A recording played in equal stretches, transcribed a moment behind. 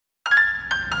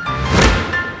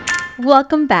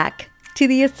Welcome back to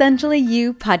the Essentially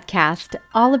You podcast,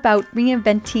 all about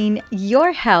reinventing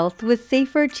your health with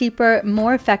safer, cheaper,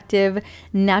 more effective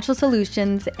natural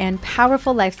solutions and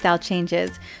powerful lifestyle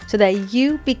changes so that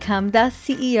you become the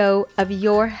CEO of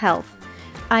your health.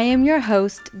 I am your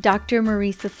host, Dr.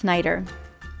 Marisa Snyder.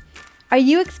 Are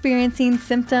you experiencing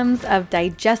symptoms of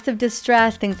digestive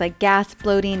distress, things like gas,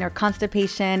 bloating, or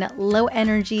constipation, low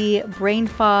energy, brain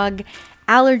fog,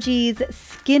 allergies,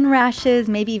 skin rashes,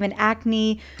 maybe even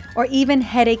acne, or even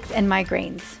headaches and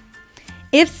migraines?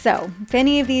 If so, if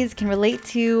any of these can relate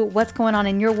to what's going on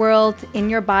in your world, in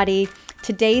your body,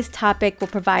 today's topic will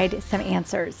provide some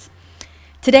answers.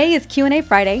 Today is Q&A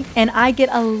Friday, and I get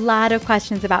a lot of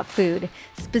questions about food,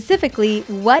 specifically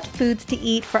what foods to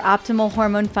eat for optimal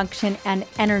hormone function and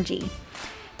energy.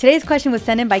 Today's question was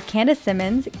sent in by Candace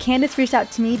Simmons. Candace reached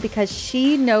out to me because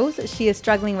she knows she is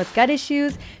struggling with gut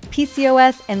issues,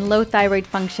 PCOS, and low thyroid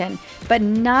function, but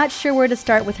not sure where to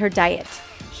start with her diet.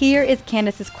 Here is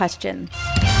Candace's question.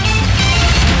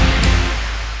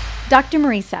 Dr.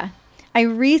 Marisa, I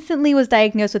recently was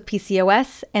diagnosed with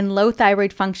PCOS and low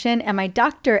thyroid function, and my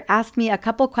doctor asked me a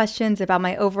couple questions about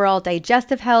my overall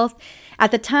digestive health.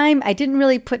 At the time, I didn't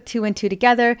really put two and two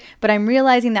together, but I'm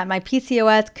realizing that my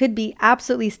PCOS could be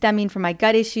absolutely stemming from my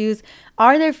gut issues.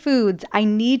 Are there foods I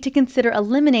need to consider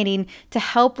eliminating to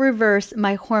help reverse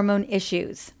my hormone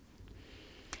issues?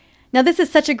 Now, this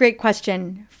is such a great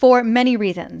question for many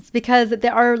reasons, because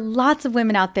there are lots of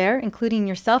women out there, including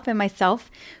yourself and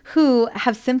myself, who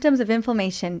have symptoms of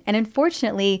inflammation. And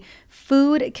unfortunately,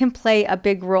 food can play a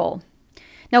big role.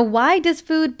 Now, why does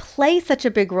food play such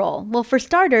a big role? Well, for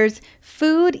starters,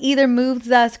 food either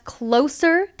moves us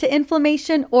closer to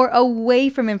inflammation or away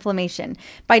from inflammation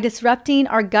by disrupting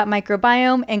our gut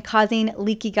microbiome and causing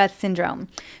leaky gut syndrome.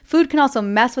 Food can also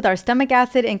mess with our stomach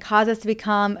acid and cause us to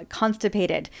become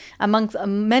constipated, amongst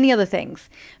many other things.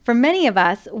 For many of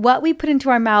us, what we put into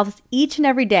our mouths each and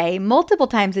every day, multiple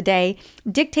times a day,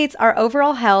 dictates our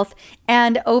overall health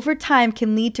and over time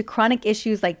can lead to chronic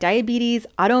issues like diabetes,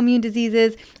 autoimmune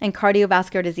diseases, and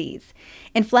cardiovascular disease.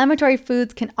 Inflammatory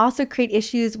foods can also create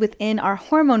issues within our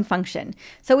hormone function.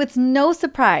 So it's no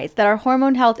surprise that our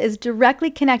hormone health is directly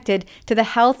connected to the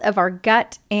health of our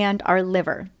gut and our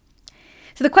liver.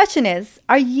 So the question is,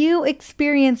 are you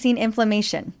experiencing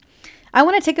inflammation? I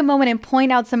want to take a moment and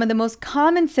point out some of the most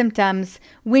common symptoms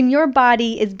when your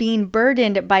body is being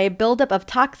burdened by a buildup of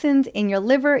toxins in your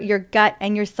liver, your gut,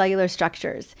 and your cellular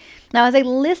structures. Now, as I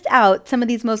list out some of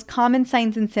these most common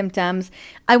signs and symptoms,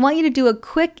 I want you to do a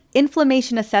quick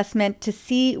inflammation assessment to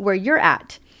see where you're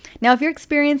at. Now, if you're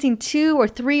experiencing 2 or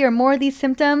 3 or more of these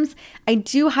symptoms, I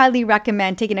do highly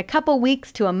recommend taking a couple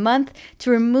weeks to a month to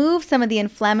remove some of the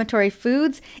inflammatory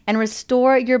foods and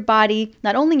restore your body,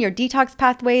 not only your detox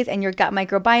pathways and your gut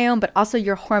microbiome, but also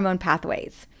your hormone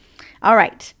pathways. All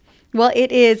right. Well,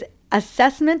 it is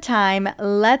assessment time.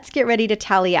 Let's get ready to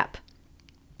tally up.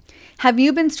 Have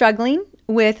you been struggling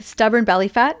with stubborn belly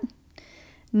fat?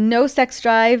 No sex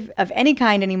drive of any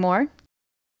kind anymore?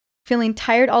 Feeling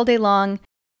tired all day long?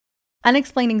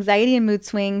 Unexplained anxiety and mood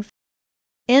swings,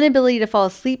 inability to fall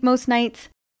asleep most nights,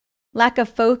 lack of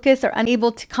focus or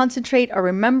unable to concentrate or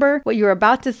remember what you're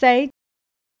about to say,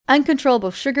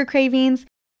 uncontrollable sugar cravings,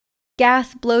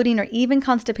 gas, bloating, or even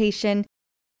constipation,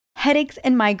 headaches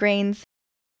and migraines,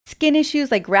 skin issues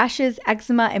like rashes,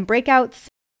 eczema, and breakouts,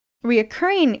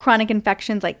 reoccurring chronic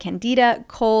infections like candida,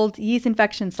 cold, yeast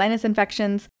infections, sinus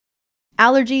infections,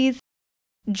 allergies,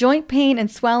 joint pain and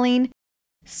swelling,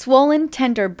 swollen,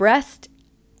 tender breast,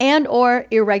 and or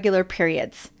irregular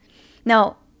periods.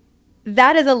 Now,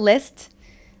 that is a list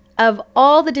of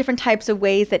all the different types of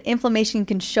ways that inflammation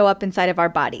can show up inside of our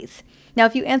bodies. Now,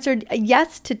 if you answered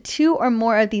yes to 2 or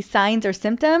more of these signs or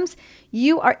symptoms,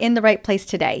 you are in the right place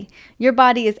today. Your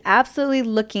body is absolutely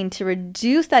looking to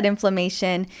reduce that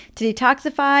inflammation, to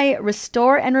detoxify,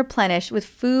 restore, and replenish with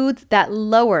foods that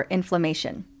lower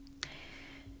inflammation.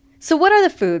 So what are the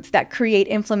foods that create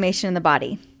inflammation in the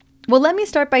body? Well, let me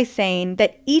start by saying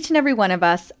that each and every one of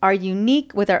us are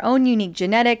unique with our own unique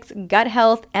genetics, gut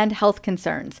health, and health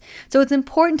concerns. So it's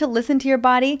important to listen to your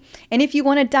body. And if you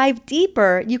want to dive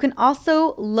deeper, you can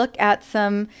also look at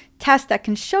some tests that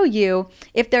can show you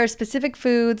if there are specific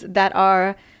foods that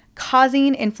are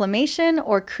causing inflammation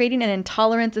or creating an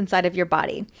intolerance inside of your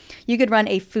body. You could run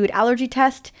a food allergy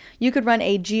test. You could run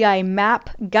a GI map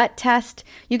gut test.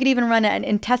 You could even run an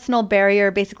intestinal barrier,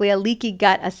 basically a leaky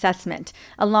gut assessment,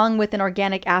 along with an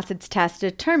organic acids test to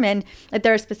determine that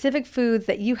there are specific foods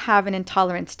that you have an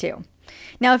intolerance to.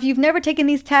 Now, if you've never taken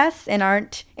these tests and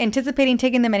aren't anticipating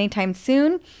taking them anytime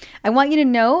soon, I want you to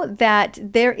know that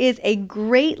there is a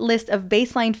great list of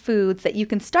baseline foods that you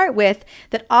can start with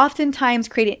that oftentimes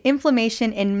create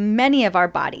inflammation in many of our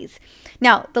bodies.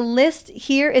 Now, the list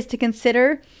here is to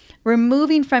consider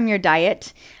removing from your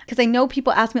diet, because I know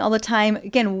people ask me all the time,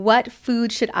 again, what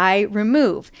food should I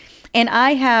remove? And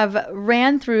I have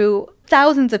ran through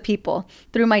thousands of people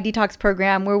through my detox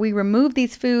program where we remove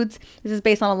these foods. This is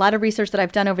based on a lot of research that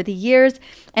I've done over the years.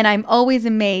 And I'm always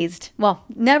amazed. Well,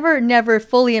 never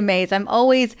fully amazed. I'm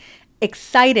always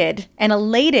excited and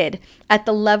elated at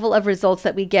the level of results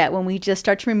that we get when we just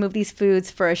start to remove these foods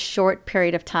for a short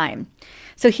period of time.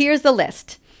 So here's the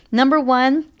list. Number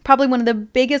one, probably one of the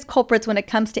biggest culprits when it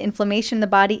comes to inflammation in the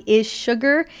body is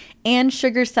sugar and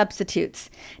sugar substitutes.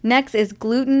 Next is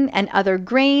gluten and other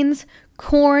grains,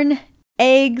 corn,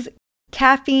 eggs,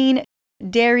 caffeine,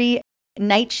 dairy,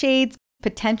 nightshades,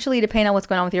 potentially depending on what's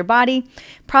going on with your body,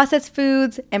 processed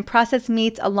foods, and processed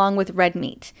meats along with red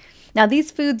meat. Now,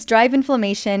 these foods drive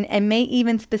inflammation and may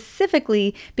even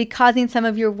specifically be causing some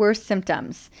of your worst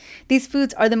symptoms. These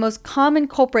foods are the most common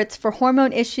culprits for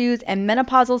hormone issues and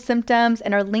menopausal symptoms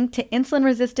and are linked to insulin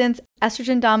resistance,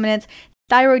 estrogen dominance,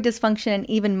 thyroid dysfunction, and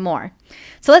even more.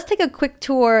 So let's take a quick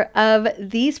tour of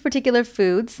these particular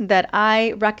foods that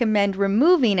I recommend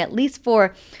removing at least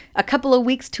for a couple of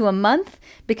weeks to a month,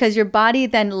 because your body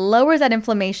then lowers that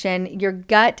inflammation, your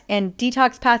gut and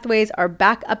detox pathways are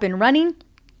back up and running,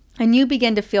 and you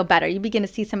begin to feel better. You begin to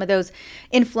see some of those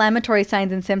inflammatory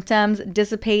signs and symptoms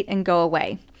dissipate and go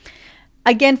away.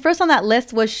 Again, first on that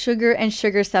list was sugar and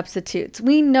sugar substitutes.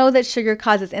 We know that sugar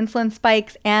causes insulin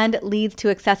spikes and leads to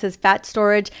excessive fat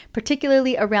storage,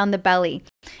 particularly around the belly.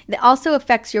 It also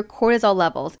affects your cortisol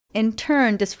levels, in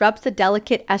turn disrupts the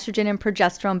delicate estrogen and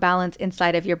progesterone balance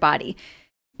inside of your body.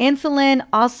 Insulin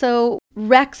also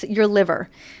wrecks your liver.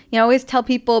 I always tell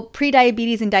people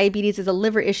pre-diabetes and diabetes is a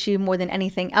liver issue more than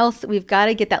anything else. We've got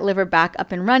to get that liver back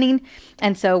up and running.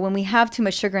 And so when we have too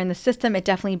much sugar in the system, it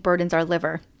definitely burdens our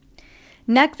liver.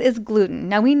 Next is gluten.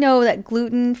 Now we know that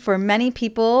gluten for many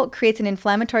people creates an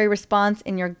inflammatory response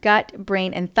in your gut,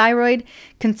 brain, and thyroid.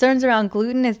 Concerns around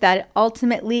gluten is that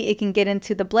ultimately it can get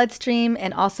into the bloodstream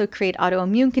and also create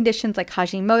autoimmune conditions like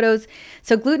Hashimoto's.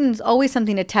 So gluten is always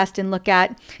something to test and look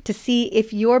at to see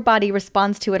if your body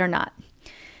responds to it or not.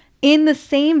 In the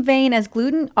same vein as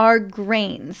gluten are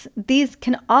grains. These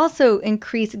can also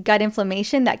increase gut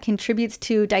inflammation that contributes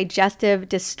to digestive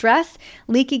distress,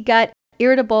 leaky gut,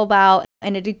 irritable bowel,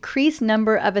 and a decreased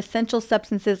number of essential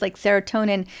substances like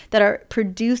serotonin that are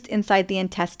produced inside the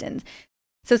intestines.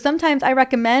 So sometimes I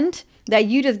recommend that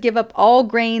you just give up all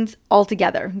grains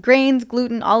altogether. Grains,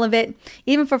 gluten, all of it,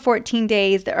 even for 14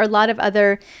 days. There are a lot of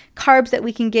other carbs that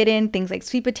we can get in, things like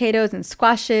sweet potatoes and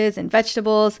squashes and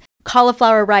vegetables,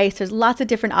 cauliflower rice. There's lots of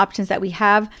different options that we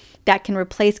have that can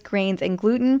replace grains and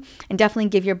gluten and definitely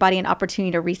give your body an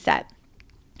opportunity to reset.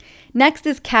 Next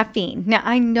is caffeine. Now,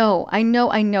 I know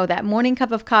that morning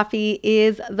cup of coffee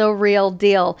is the real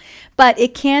deal, but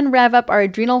it can rev up our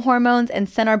adrenal hormones and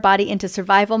send our body into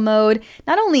survival mode,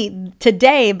 not only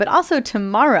today, but also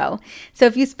tomorrow. So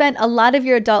if you spent a lot of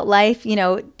your adult life,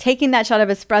 taking that shot of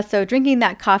espresso, drinking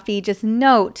that coffee, just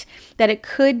note that it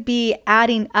could be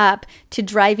adding up to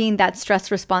driving that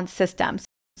stress response system.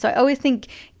 So I always think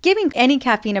giving any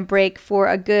caffeine a break for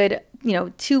a good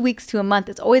 2 weeks to a month,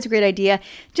 it's always a great idea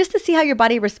just to see how your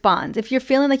body responds. If you're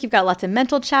feeling like you've got lots of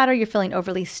mental chatter, you're feeling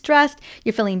overly stressed,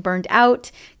 you're feeling burned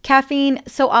out, caffeine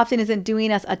so often isn't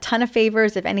doing us a ton of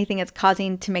favors. If anything, it's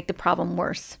causing to make the problem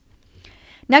worse.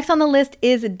 Next on the list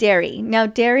is dairy. Now,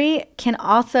 dairy can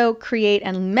also create,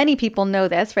 and many people know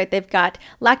this, right? They've got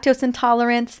lactose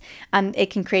intolerance.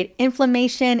 It can create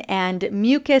inflammation and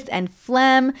mucus and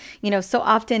phlegm. So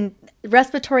often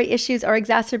respiratory issues are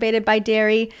exacerbated by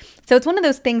dairy. So it's one of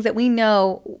those things that we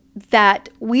know that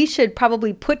we should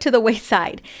probably put to the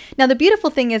wayside. Now, the beautiful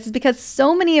thing is because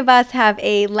so many of us have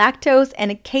a lactose and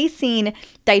a casein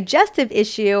digestive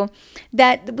issue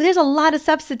that there's a lot of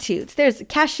substitutes. There's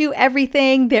cashew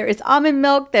everything. There is almond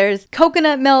milk. There's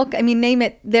coconut milk. Name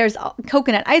it. There's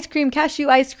coconut ice cream, cashew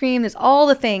ice cream. There's all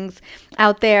the things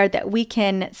out there that we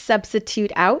can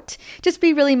substitute out. Just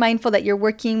be really mindful that you're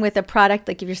working with a product,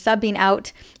 like if you're subbing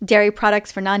out dairy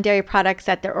products for non-dairy products,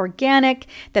 that they're organic,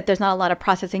 that there's not a lot of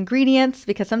processed ingredients,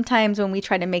 because sometimes when we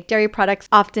try to make dairy products,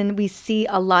 often we see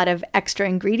a lot of extra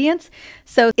ingredients.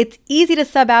 So it's easy to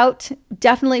sub out,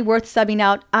 definitely worth subbing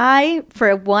out.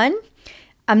 For one,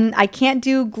 I can't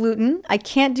do gluten. I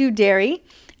can't do dairy.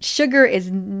 Sugar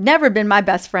has never been my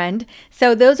best friend.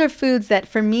 So those are foods that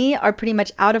for me are pretty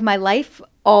much out of my life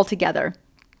altogether.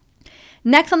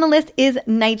 Next on the list is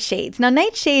nightshades. Now,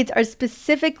 nightshades are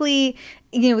specifically,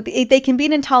 they can be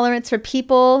an intolerance for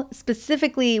people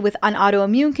specifically with an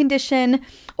autoimmune condition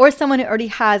or someone who already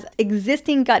has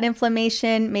existing gut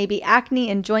inflammation, maybe acne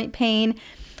and joint pain.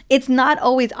 It's not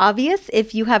always obvious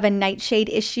if you have a nightshade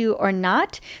issue or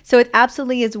not, so it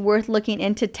absolutely is worth looking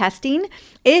into testing.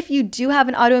 If you do have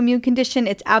an autoimmune condition,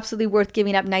 it's absolutely worth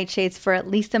giving up nightshades for at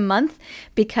least a month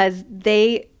because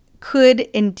they could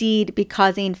indeed be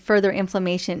causing further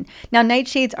inflammation. Now,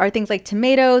 nightshades are things like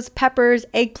tomatoes, peppers,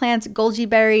 eggplants, goji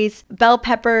berries, bell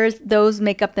peppers. Those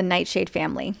make up the nightshade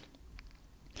family.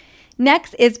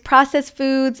 Next is processed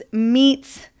foods,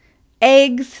 meats,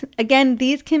 eggs. Again,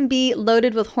 these can be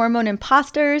loaded with hormone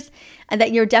imposters and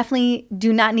that you definitely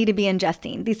do not need to be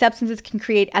ingesting. These substances can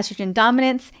create estrogen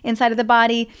dominance inside of the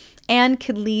body and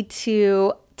could lead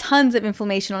to tons of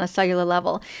inflammation on a cellular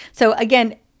level. So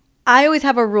again, I always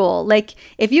have a rule, like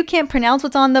if you can't pronounce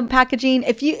what's on the packaging,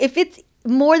 if it's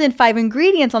more than 5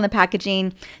 ingredients on the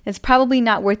packaging, it's probably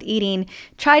not worth eating.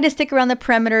 Try to stick around the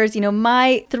perimeters.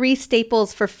 My 3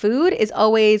 staples for food is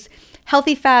always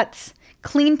healthy fats,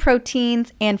 clean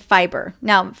proteins, and fiber.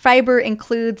 Now, fiber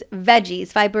includes veggies,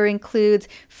 fiber includes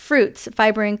fruits,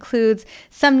 fiber includes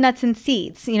some nuts and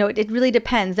seeds. It really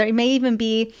depends. There may even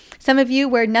be some of you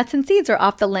where nuts and seeds are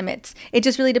off the limits. It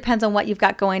just really depends on what you've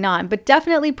got going on. But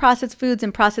definitely processed foods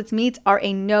and processed meats are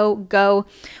a no-go.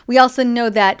 We also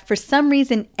know that for some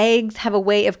reason, eggs have a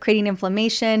way of creating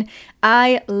inflammation.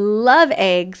 I love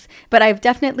eggs, but I've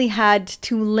definitely had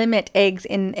to limit eggs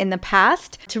in the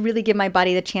past to really give my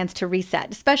body the chance to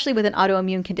reset, especially with an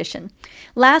autoimmune condition.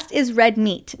 Last is red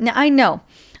meat. Now, I know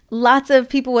lots of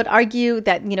people would argue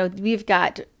that, we've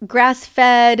got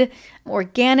grass-fed,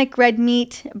 organic red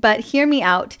meat, but hear me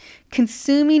out.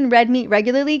 Consuming red meat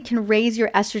regularly can raise your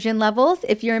estrogen levels.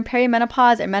 If you're in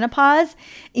perimenopause or menopause,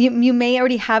 you may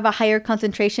already have a higher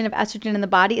concentration of estrogen in the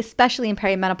body, especially in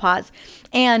perimenopause.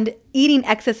 And eating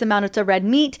excess amounts of red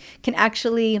meat can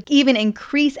actually even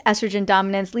increase estrogen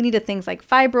dominance, leading to things like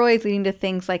fibroids, leading to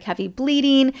things like heavy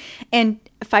bleeding and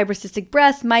fibrocystic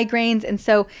breasts, migraines. And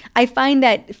so I find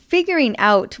that figuring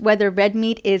out whether red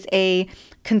meat is a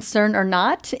concern or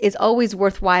not is always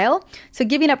worthwhile. So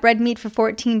giving up red meat for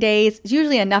 14 days is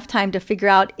usually enough time to figure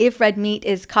out if red meat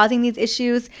is causing these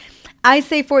issues. I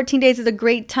say 14 days is a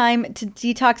great time to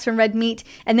detox from red meat.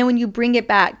 And then when you bring it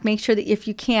back, make sure that if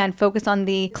you can, focus on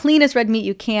the cleanest red meat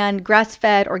you can,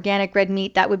 grass-fed, organic red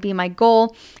meat. That would be my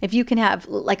goal. If you can have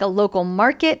like a local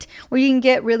market where you can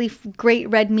get really great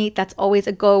red meat, that's always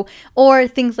a go. Or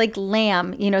things like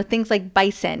lamb, things like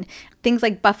bison, things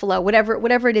like buffalo,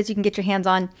 whatever it is you can get your hands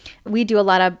on. We do a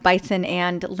lot of bison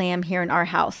and lamb here in our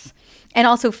house. And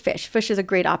also fish. Fish is a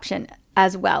great option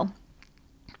as well.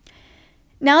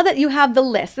 Now that you have the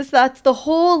list, that's the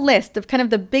whole list of kind of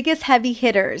the biggest heavy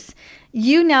hitters,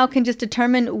 you now can just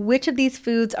determine which of these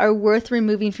foods are worth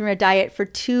removing from your diet for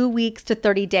 2 weeks to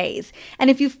 30 days. And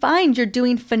if you find you're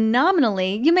doing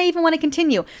phenomenally, you may even want to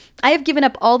continue. I have given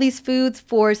up all these foods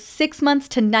for 6 months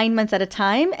to 9 months at a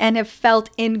time and have felt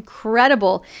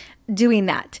incredible doing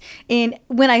that. And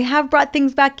when I have brought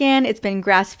things back in, it's been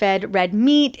grass-fed red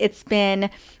meat. It's been,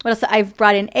 what else? I've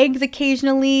brought in eggs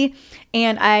occasionally.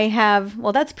 And I have,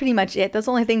 that's pretty much it. Those are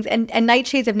the only things. And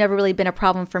nightshades have never really been a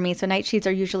problem for me. So nightshades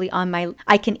are usually on my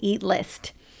I can eat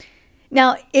list.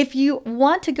 Now, if you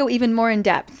want to go even more in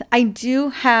depth, I do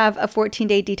have a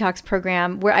 14-day detox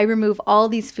program where I remove all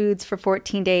these foods for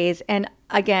 14 days. And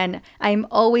again, I'm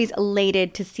always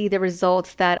elated to see the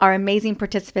results that our amazing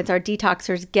participants, our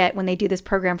detoxers, get when they do this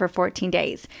program for 14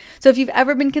 days. So if you've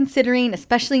ever been considering,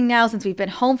 especially now since we've been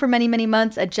home for many, many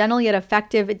months, a gentle yet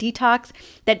effective detox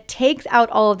that takes out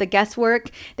all of the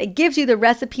guesswork, that gives you the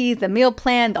recipes, the meal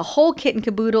plan, the whole kit and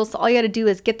caboodle. So all you got to do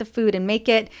is get the food and make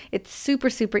it. It's super,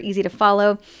 super easy to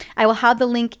follow. I will have the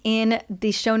link in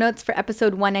the show notes for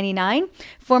episode 199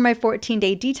 for my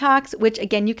 14-day detox, which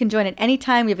again, you can join at any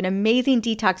time. We have an amazing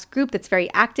detox group that's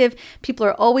very active. People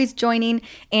are always joining,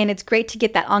 and it's great to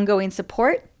get that ongoing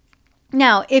support.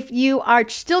 Now, if you are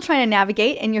still trying to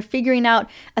navigate and you're figuring out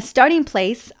a starting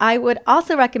place, I would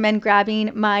also recommend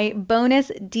grabbing my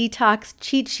bonus detox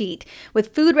cheat sheet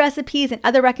with food recipes and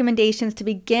other recommendations to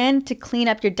begin to clean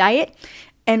up your diet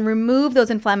and remove those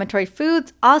inflammatory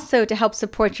foods, also to help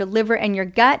support your liver and your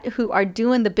gut, who are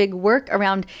doing the big work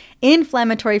around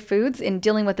inflammatory foods in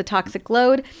dealing with the toxic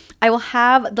load. I will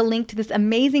have the link to this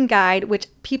amazing guide, which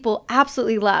people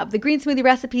absolutely love. The green smoothie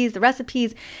recipes,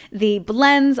 the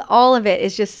blends, all of it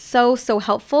is just so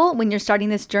helpful when you're starting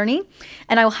this journey.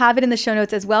 And I will have it in the show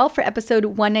notes as well for episode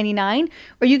 199,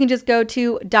 or you can just go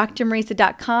to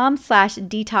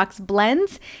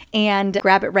drmarisa.com/detoxblends and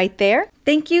grab it right there.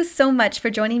 Thank you so much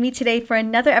for joining me today for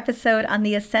another episode on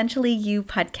the Essentially You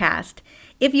podcast.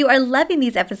 If you are loving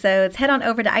these episodes, head on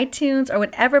over to iTunes or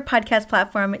whatever podcast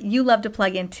platform you love to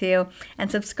plug into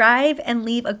and subscribe and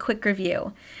leave a quick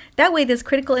review. That way, this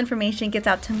critical information gets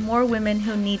out to more women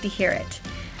who need to hear it.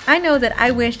 I know that I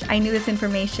wished I knew this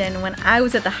information when I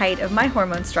was at the height of my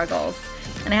hormone struggles,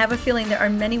 and I have a feeling there are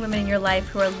many women in your life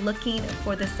who are looking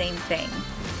for the same thing.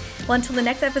 Well, until the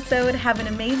next episode, have an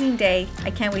amazing day.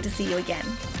 I can't wait to see you again.